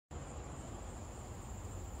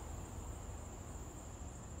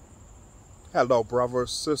Hello,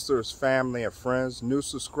 brothers, sisters, family, and friends, new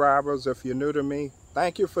subscribers. If you're new to me,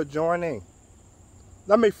 thank you for joining.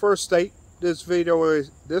 Let me first state this video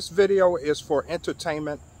is for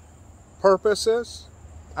entertainment purposes.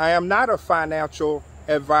 I am not a financial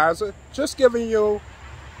advisor, just giving you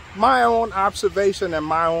my own observation and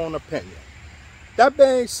my own opinion. That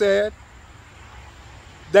being said,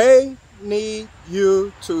 they need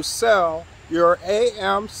you to sell your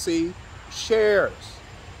AMC shares.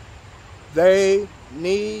 They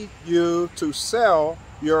need you to sell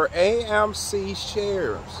your AMC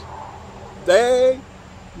shares. They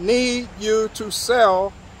need you to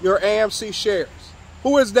sell your AMC shares.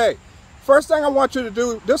 Who is they? First thing I want you to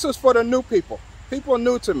do, this is for the new people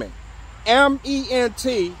new to me. MENT,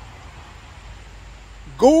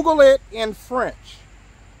 Google it in French.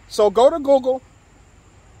 So go to Google,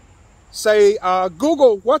 say,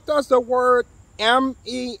 Google, what does the word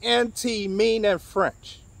MENT mean in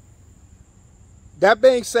French? That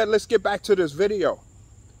being said, let's get back to this video.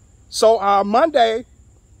 So Monday,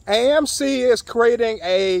 AMC is creating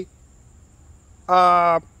a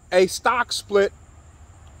stock split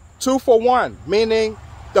 2-for-1, meaning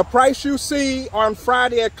the price you see on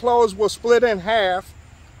Friday at close will split in half.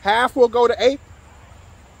 Half will go to APE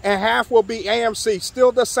and half will be AMC,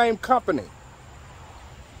 still the same company.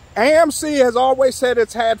 AMC has always said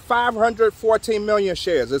it's had 514 million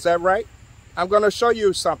shares. Is that right? I'm going to show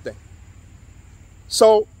you something.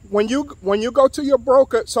 So when you go to your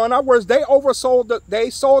broker, so in other words, they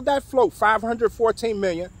sold that float, 514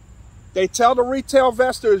 million. They tell the retail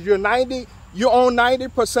investors you own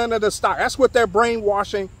 90% of the stock. That's what they're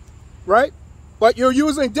brainwashing, right? But you're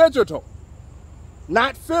using digital,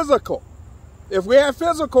 not physical. If we had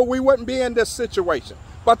physical, we wouldn't be in this situation.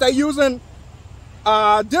 But they're using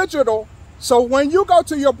digital. So when you go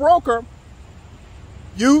to your broker,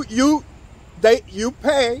 you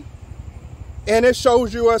pay. And it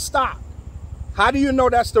shows you a stock. How do you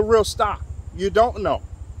know that's the real stock? You don't know.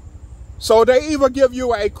 So they either give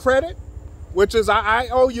you a credit, which is an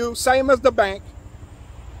IOU, same as the bank.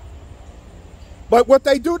 But what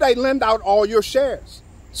they do, they lend out all your shares.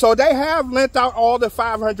 So they have lent out all the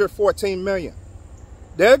 514 million.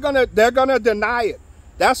 They're gonna deny it.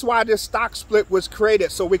 That's why this stock split was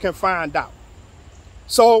created, so we can find out.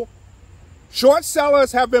 So short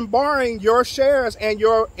sellers have been borrowing your shares and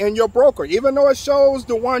your broker. Even though it shows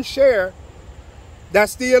the one share,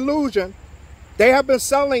 that's the illusion. They have been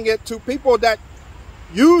selling it to people that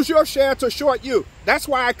use your share to short you. That's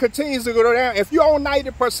why it continues to go down. If you own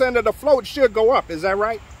 90% of the float, it should go up. Is that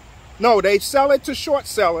right? No, they sell it to short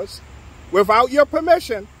sellers without your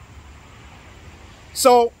permission.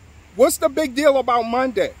 So what's the big deal about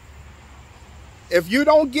Monday? If you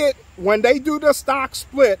don't get, when they do the stock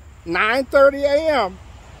split, 9:30 a.m.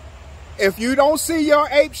 if you don't see your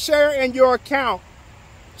APE share in your account,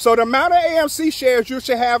 so the amount of AMC shares you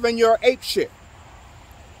should have in your APE share.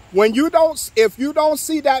 If you don't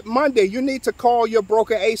see that Monday, you need to call your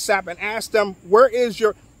broker ASAP and ask them, where is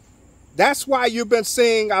your, that's why you've been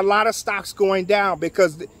seeing a lot of stocks going down,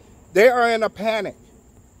 because they are in a panic.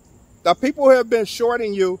 The people who have been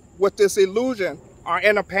shorting you with this illusion are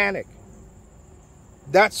in a panic.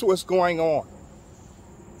 That's what's going on.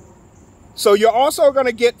 So you're also going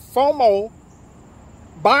to get FOMO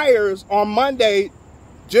buyers on Monday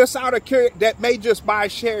just out of curiosity that may just buy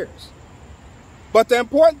shares. But the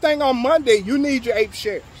important thing on Monday, you need your APE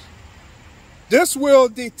shares. This will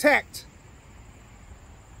detect,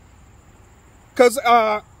 because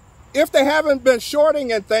if they haven't been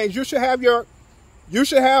shorting and things, you should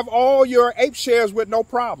have all your APE shares with no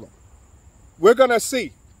problem. We're going to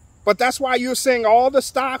see. But that's why you're seeing all the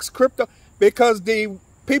stocks, crypto, because the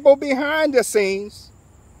people behind the scenes,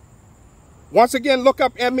 once again, look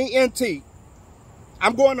up MENT.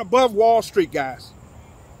 I'm going above Wall Street, guys.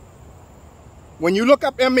 When you look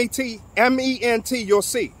up MENT, you'll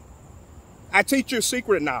see. I teach you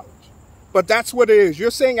secret knowledge. But that's what it is.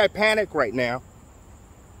 You're seeing a panic right now.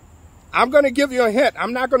 I'm going to give you a hint.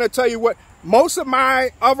 I'm not going to tell you what. Most of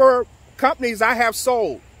my other companies I have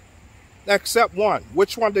sold, except one.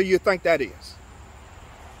 Which one do you think that is?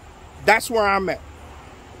 That's where I'm at.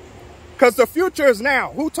 Because the future is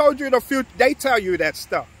now. Who told you the future? They tell you that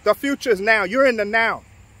stuff. The future is now. You're in the now.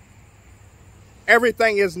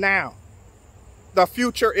 Everything is now. The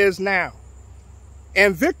future is now.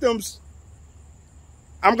 And victims,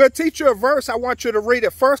 I'm going to teach you a verse. I want you to read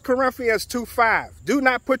it. 1 Corinthians 2:5. Do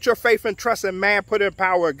not put your faith and trust in man, put it in the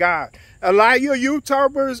power of God. A lot of your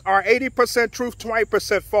YouTubers are 80% truth,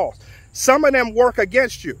 20% false. Some of them work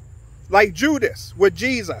against you. Like Judas with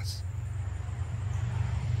Jesus.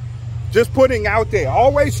 Just putting out there.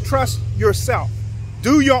 Always trust yourself.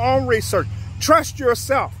 Do your own research. Trust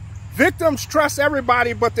yourself. Victims trust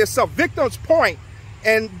everybody but themselves. Victims point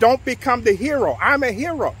and don't become the hero. I'm a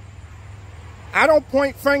hero. I don't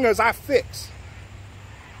point fingers, I fix.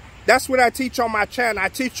 That's what I teach on my channel. I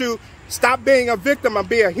teach you stop being a victim and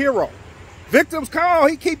be a hero. Victims come, oh,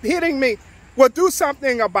 he keep hitting me. Well, do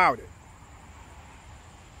something about it.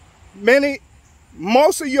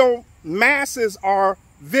 Most of your masses are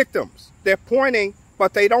victims. They're pointing,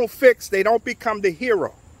 but they don't fix. They don't become the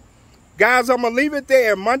hero. Guys, I'm going to leave it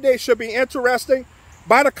there. Monday should be interesting.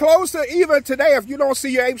 By the close of even today, if you don't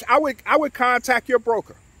see your apes, I would contact your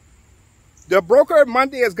broker. The broker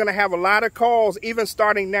Monday is going to have a lot of calls, even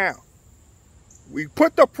starting now. We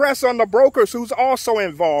put the press on the brokers who's also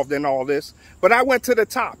involved in all this, but I went to the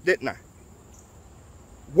top, didn't I?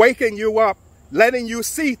 Waking you up, letting you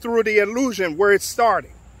see through the illusion where it's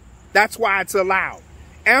starting. That's why it's allowed.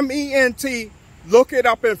 M-E-N-T, look it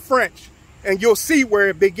up in French, and you'll see where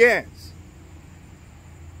it begins.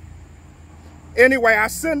 Anyway, I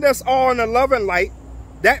send this all in the love and light.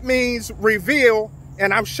 That means reveal,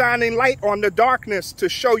 and I'm shining light on the darkness to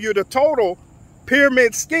show you the total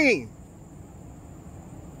pyramid scheme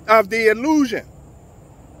of the illusion.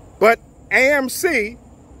 But AMC,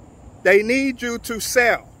 they need you to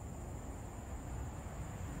sell.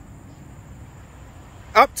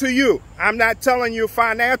 Up to you. I'm not telling you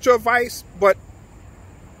financial advice, but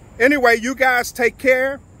anyway, you guys take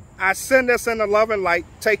care. I send this in the love and light.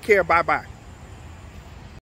 Take care. Bye-bye.